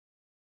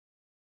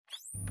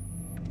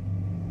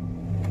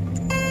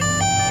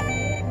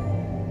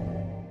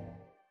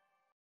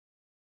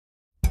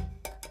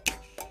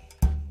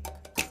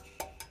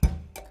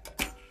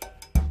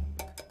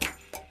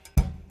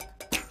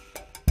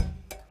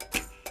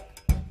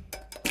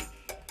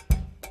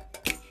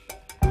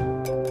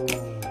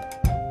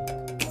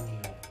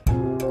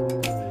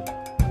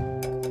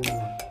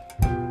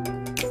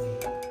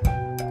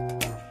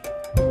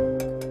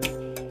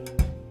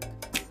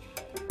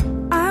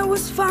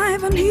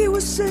he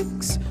was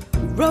 6,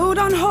 rode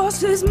on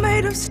horses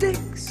made of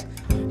sticks.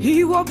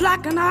 He wore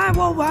black and I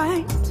wore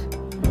white.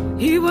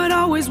 He would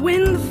always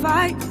win the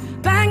fight.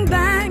 Bang,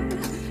 bang,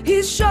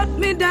 he shut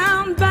me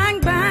down. Bang,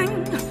 bang,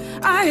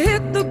 I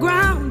hit the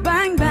ground.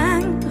 Bang,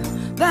 bang,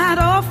 that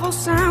awful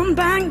sound.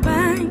 Bang,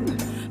 bang,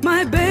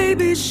 my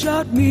baby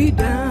shut me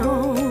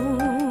down.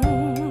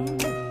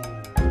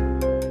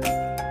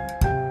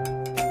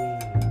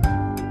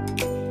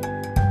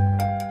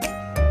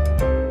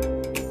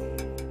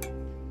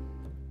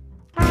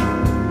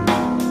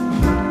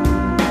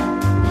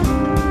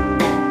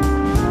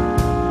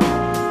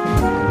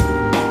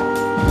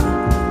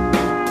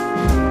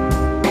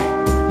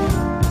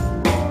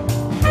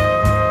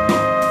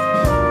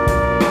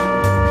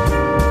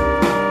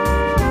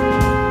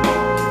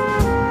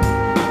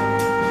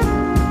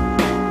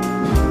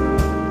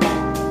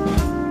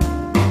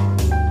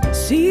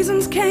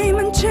 Seasons came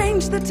and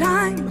changed the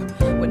time.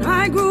 When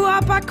I grew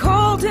up, I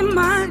called him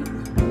mine.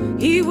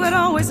 He would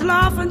always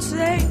laugh and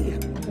say,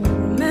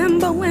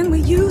 remember when we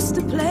used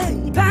to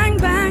play? Bang,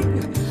 bang,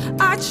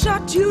 I'd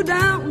shut you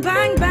down.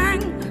 Bang,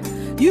 bang,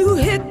 you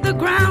hit the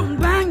ground.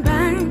 Bang,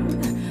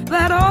 bang,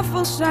 that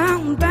awful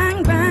sound.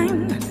 Bang,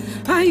 bang,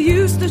 I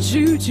used to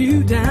shoot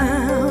you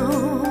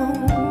down.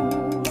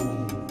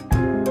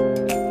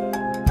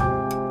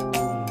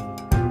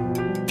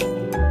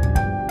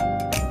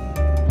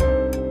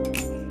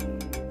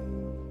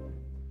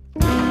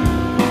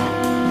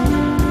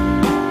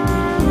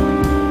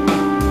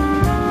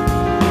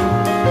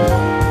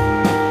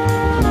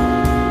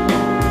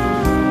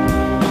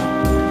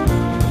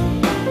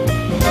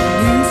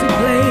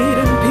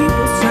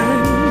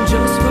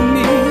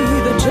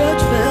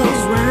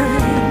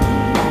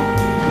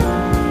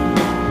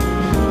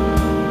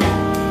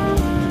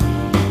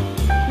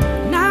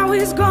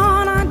 He's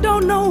gone, I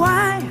don't know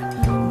why.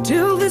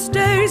 Till this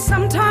day,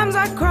 sometimes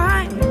I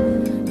cry.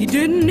 He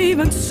didn't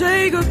even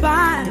say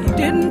goodbye. He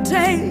didn't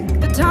take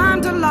the time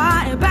to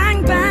lie.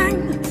 Bang, bang,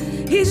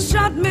 he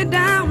shut me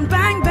down.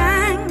 Bang,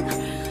 bang,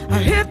 I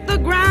hit the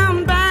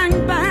ground. Bang,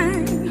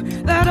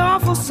 bang, that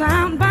awful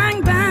sound.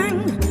 Bang, bang,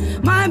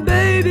 my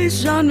baby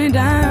shut me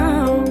down.